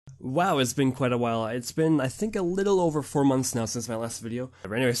Wow, it's been quite a while. It's been, I think, a little over 4 months now since my last video.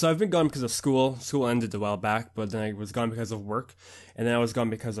 Anyway, so I've been gone because of school. School ended a while back, but then I was gone because of work. And then I was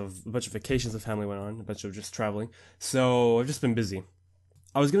gone because of a bunch of vacations the family went on, a bunch of just traveling. So I've just been busy.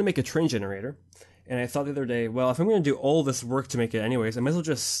 I was going to make a train generator, and I thought the other day, well, if I'm going to do all this work to make it anyways, I might as well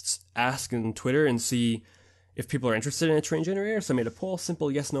just ask on Twitter and see if people are interested in a train generator. So I made a poll,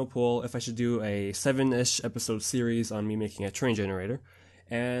 simple yes-no poll, if I should do a 7-ish episode series on me making a train generator.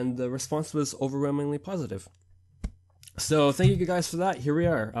 And the response was overwhelmingly positive. So thank you guys for that. Here we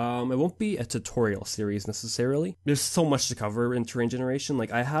are. It won't be a tutorial series necessarily. There's so much to cover in terrain generation.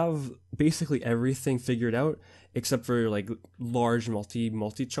 Like, I have basically everything figured out except for like large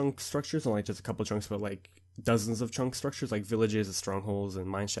multi-chunk structures, not like just a couple chunks, but like dozens of chunk structures like villages and strongholds and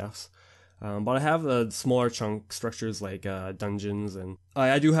mine shafts. But I have smaller chunk structures like dungeons, and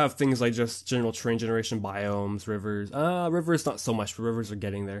I do have things like just general terrain generation, biomes, rivers. Rivers not so much, but rivers are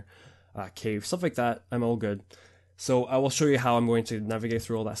getting there. Caves, stuff like that. I'm all good. So I will show you how I'm going to navigate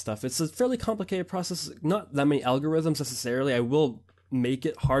through all that stuff. It's a fairly complicated process, not that many algorithms necessarily. I will make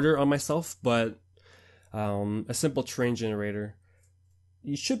it harder on myself, but a simple terrain generator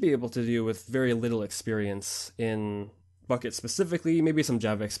you should be able to do with very little experience in Bucket specifically, maybe some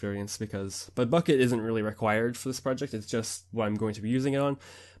Java experience, but Bucket isn't really required for this project. It's just what I'm going to be using it on.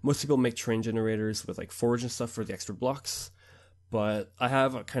 Most people make terrain generators with like forge and stuff for the extra blocks, but I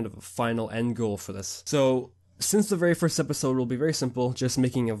have a kind of a final end goal for this. So since the very first episode will be very simple, just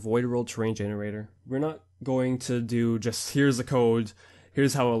making a void world terrain generator. We're not going to do just here's the code,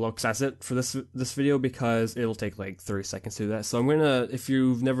 here's how it looks as it for this video, because it'll take like 30 seconds to do that. So I'm gonna, if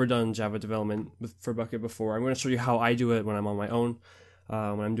you've never done Java development for Bucket before, I'm gonna show you how I do it when I'm on my own,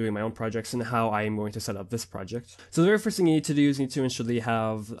 when I'm doing my own projects, and how I am going to set up this project. So the very first thing you need to do is you need to ensure that you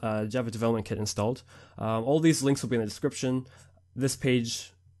have Java development kit installed. All these links will be in the description. This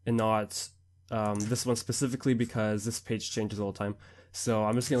page and not this one specifically, because this page changes all the time. So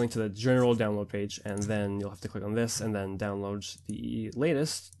I'm just going to link to the general download page, and then you'll have to click on this and then download the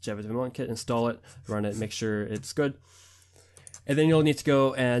latest Java Development Kit, install it, run it, make sure it's good. And then you'll need to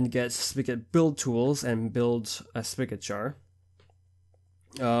go and get Spigot build tools and build a spigot.jar.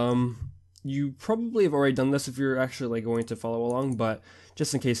 You probably have already done this if you're actually like going to follow along, but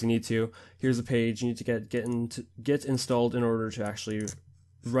just in case you need to, here's a page you need to get installed in order to actually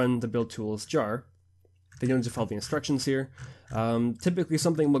run the build tools jar. Then you'll need to follow the instructions here. Typically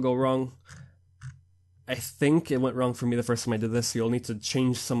something will go wrong. I think it went wrong for me the first time I did this, so you'll need to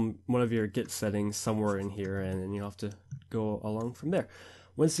change one of your Git settings somewhere in here, and then you'll have to go along from there.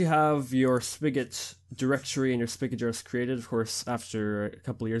 Once you have your Spigot directory and your Spigot jars created, of course, after a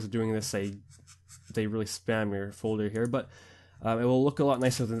couple of years of doing this, they really spam your folder here, but it will look a lot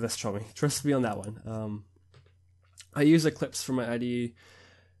nicer than this, trust me on that one. I use Eclipse for my IDE.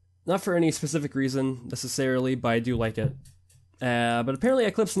 Not for any specific reason necessarily, but I do like it. But apparently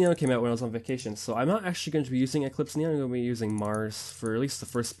Eclipse Neon came out when I was on vacation, so I'm not actually going to be using Eclipse Neon. I'm going to be using Mars for at least the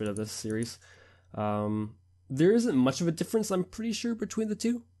first bit of this series. There isn't much of a difference, I'm pretty sure, between the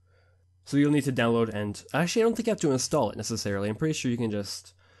two. So you'll need to download, and actually I don't think you have to install it necessarily. I'm pretty sure you can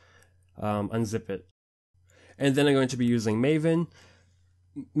just unzip it. And then I'm going to be using Maven.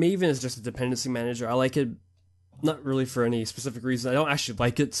 Maven is just a dependency manager. I like it. Not really for any specific reason. I don't actually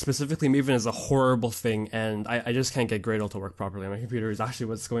like it specifically. Maven is a horrible thing, and I just can't get Gradle to work properly on my computer is actually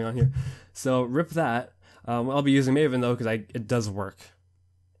what's going on here. So rip that. I'll be using Maven though, because it does work.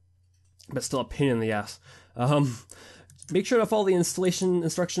 But still a pain in the ass. Make sure to follow the installation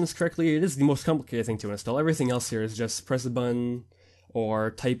instructions correctly. It is the most complicated thing to install. Everything else here is just press a button or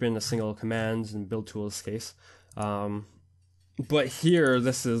type in a single command in build tools case. But here,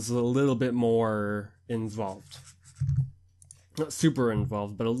 this is a little bit more involved. Not super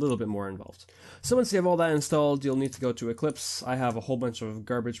involved, but a little bit more involved. So once you have all that installed, you'll need to go to Eclipse. I have a whole bunch of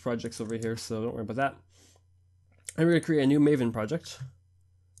garbage projects over here, so don't worry about that. I'm going to create a new Maven project.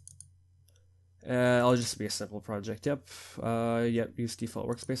 I'll just be a simple project, yep. Use default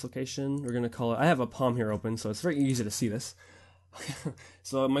workspace location. We're going to call it, I have a POM here open, so it's very easy to see this.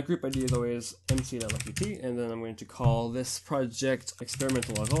 So my group ID is always mc.luckyt, and then I'm going to call this project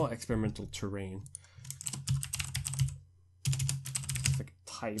experimental experimental terrain. Like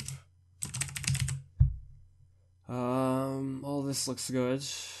type. All this looks good.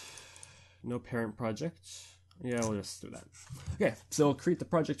 No parent project. Yeah, we'll just do that. Okay, so we'll create the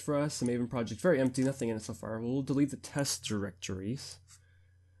project for us, the Maven project, very empty, nothing in it so far. We'll delete the test directories,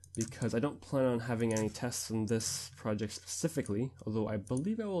 because I don't plan on having any tests in this project specifically, although I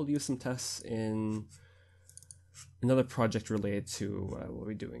believe I will use some tests in another project related to what we'll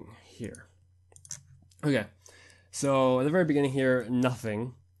be doing here. Okay, so at the very beginning here,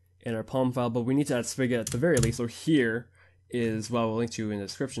 nothing. in our POM file, but we need to add spigot at the very least. So here is what we'll link to in the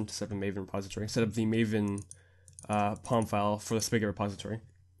description to set up a Maven repository. Set up the Maven POM file for the spigot repository.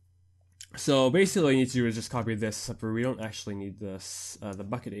 So basically all you need to do is just copy this, except for we don't actually need this the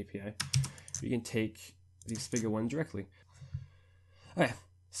bucket API. We can take the spigot one directly. Okay,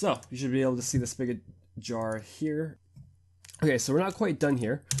 so you should be able to see the spigot jar here. Okay, so we're not quite done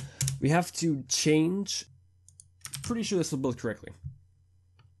here. We have to change. Pretty sure this will build correctly.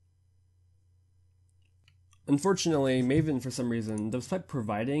 Unfortunately, Maven, for some reason, despite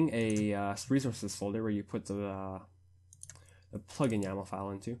providing a resources folder where you put the plugin YAML file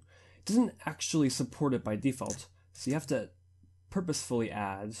into, it doesn't actually support it by default. So you have to purposefully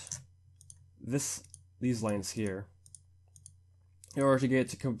add these lines here in order to get it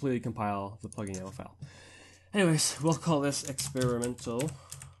to completely compile the plugin YAML file. Anyways, we'll call this experimental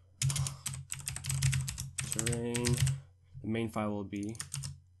terrain. The main file will be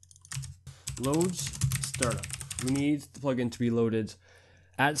load startup. We need the plugin to be loaded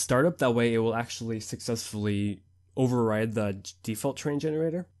at startup. That way it will actually successfully override the default terrain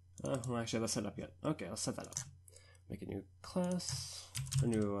generator. Well, actually, let's set it up yet. Okay, let's set that up. Make a new class, a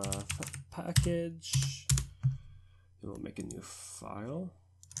new package. Then we'll make a new file.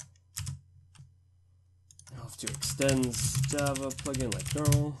 I'll have to extends Java plugin like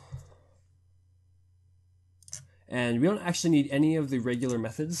normal. And we don't actually need any of the regular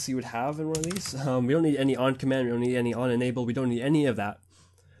methods you would have in one of these. We don't need any on command, we don't need any on enable, we don't need any of that.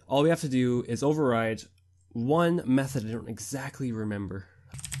 All we have to do is override one method I don't exactly remember.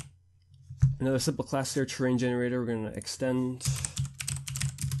 Another simple class here, terrain generator. We're going to extend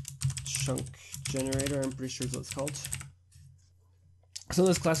chunk generator, I'm pretty sure is what it's called. So in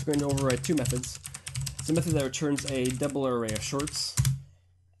this class we're going to override two methods. It's a method that returns a double array of shorts.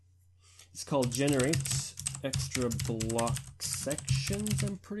 It's called generate extra block sections,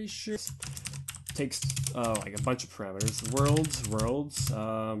 I'm pretty sure. Takes like a bunch of parameters. Worlds,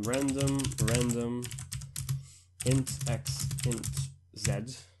 random, int x, int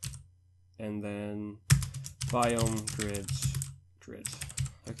z, and then biome, grid.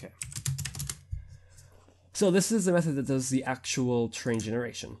 Okay. So this is the method that does the actual terrain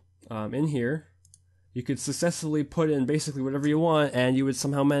generation. In here, you could successfully put in basically whatever you want, and you would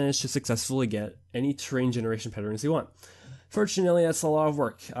somehow manage to successfully get any terrain generation patterns you want. Fortunately, that's a lot of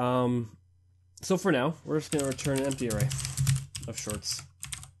work. So for now, we're just going to return an empty array of shorts.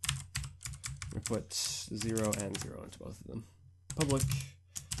 We put 0 and 0 into both of them. Public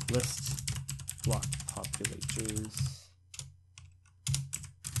list block populators.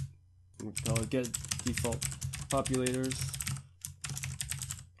 We call it get default populators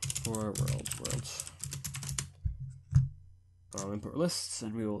for world. Import lists,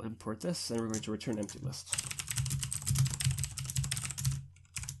 and we will import this, and we're going to return empty list.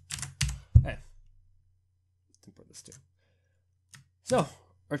 Okay. Let's import this too. So,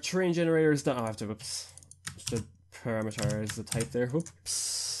 our terrain generator is done. Oh, I have to, whoops. Just parameterize the type there.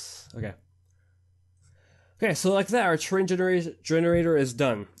 Whoops. Okay. Okay, so like that, our terrain generator is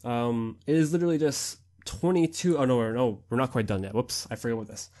done. It is literally just 22. Oh no, we're not quite done yet. Whoops, I forgot about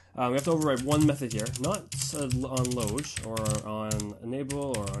this. We have to override one method here, not on load or on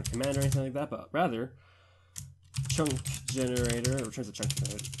enable or on command or anything like that, but rather chunk generator returns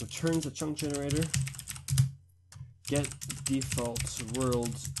a chunk generator. Get default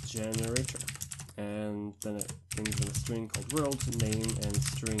world generator, and then it brings in a string called world name and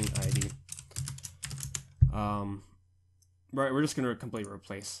string ID. Right, we're just going to completely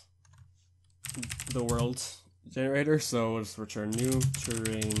replace the world generator, so we'll just return new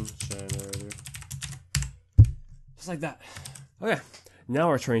terrain generator. Just like that. Okay, now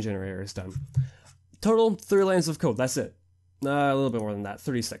our terrain generator is done. Total 3 lines of code, that's it. A little bit more than that,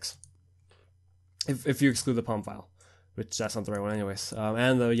 36. If you exclude the POM file, which that's not the right one anyways,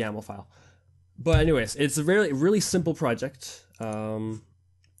 and the YAML file. But anyways, it's a really simple project.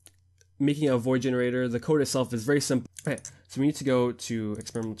 Making a void generator, the code itself is very simple. Okay, so we need to go to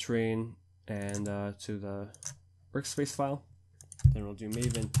experimental terrain and to the workspace file. Then we'll do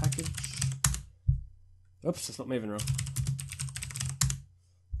Maven package. Oops, it's not Maven row.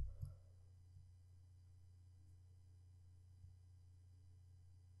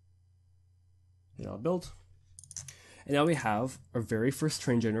 Hit all build. And now we have our very first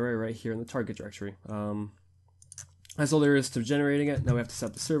terrain generator right here in the target directory. That's all there is to generating it. Now we have to set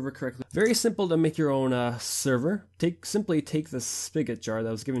up the server correctly. Very simple to make your own server. Simply take the spigot jar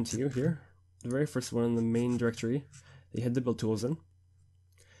that was given to you here, the very first one in the main directory that you had the build tools in,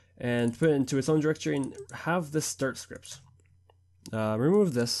 and put it into its own directory and have this start script.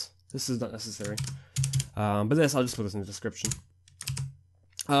 Remove this. This is not necessary. But this, I'll just put this in the description.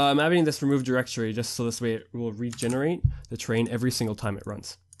 I'm adding this remove directory just so this way it will regenerate the train every single time it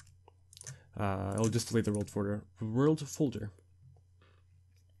runs. I'll just delete the world folder.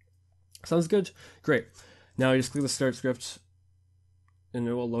 Sounds good? Great. Now you just click the start script and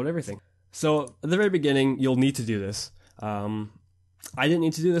it will load everything. So at the very beginning, you'll need to do this. I didn't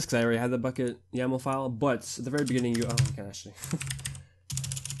need to do this because I already had the bucket YAML file, but at the very beginning, I can actually.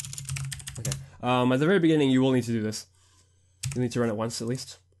 Okay. At the very beginning, you will need to do this. You need to run it once at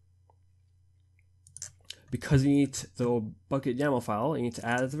least. Because you need the bucket YAML file, you need to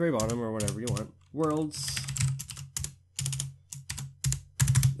add at the very bottom or whatever you want. Worlds.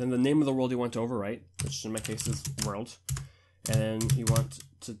 Then the name of the world you want to overwrite, which in my case is world. And then you want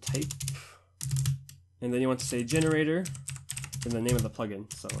to type. And then you want to say generator. And the name of the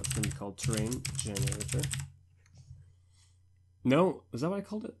plugin. So it's going to be called terrain generator. No, is that what I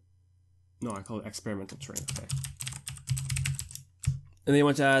called it? No, I called it experimental terrain. Okay. And then you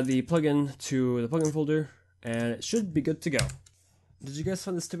want to add the plugin to the plugin folder, and it should be good to go. Did you guys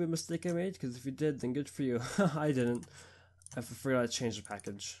find the stupid mistake I made? Because if you did, then good for you. I didn't. I forgot to change the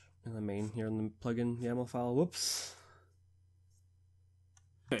package in the main here in the plugin YAML file. Whoops.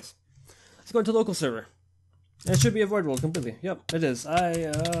 Anyways, let's go into local server. And it should be a void world completely. Yep, it is.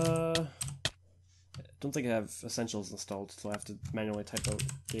 I don't think I have essentials installed, so I have to manually type out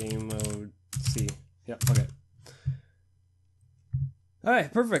game mode C. Yep, okay.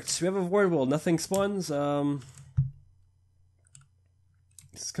 Alright, perfect. We have a void world. Nothing spawns.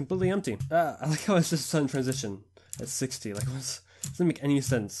 It's completely empty. I like how it's just sun transition at 60. Like, it doesn't make any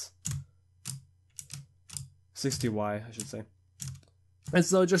sense. 60Y, I should say. And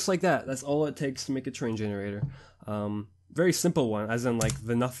so just like that, that's all it takes to make a terrain generator. Very simple one, as in like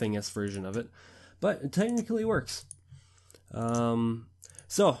the nothingness version of it, but it technically works.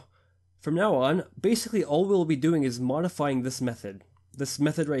 So from now on, basically all we'll be doing is modifying this method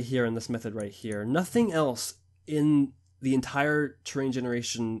right here and this method right here. Nothing else in the entire terrain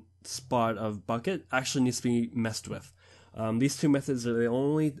generation spot of bucket actually needs to be messed with. These two methods are the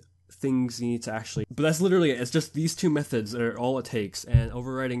only things you need to actually, but that's literally it. It's just these two methods are all it takes, and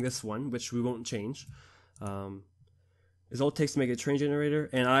overriding this one, which we won't change, is all it takes to make a terrain generator.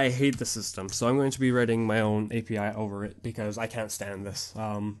 And I hate the system, so I'm going to be writing my own API over it because I can't stand this.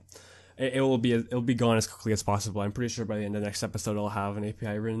 It'll be gone as quickly as possible. I'm pretty sure by the end of the next episode I'll have an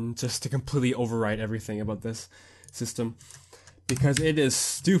API written just to completely overwrite everything about this system because it is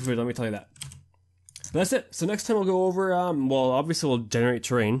stupid. Let me tell you that. But that's it. So next time we'll go over, well, obviously we'll generate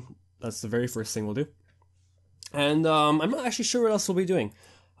terrain. That's the very first thing we'll do. And I'm not actually sure what else we'll be doing.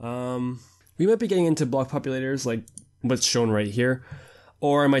 We might be getting into block populators like what's shown right here.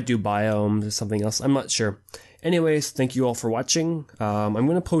 Or I might do biomes or something else. I'm not sure. Anyways, thank you all for watching. I'm going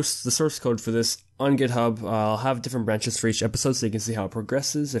to post the source code for this on GitHub. I'll have different branches for each episode so you can see how it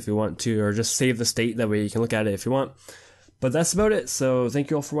progresses if you want to, or just save the state. That way you can look at it if you want. But that's about it. So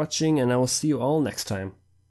thank you all for watching, and I will see you all next time.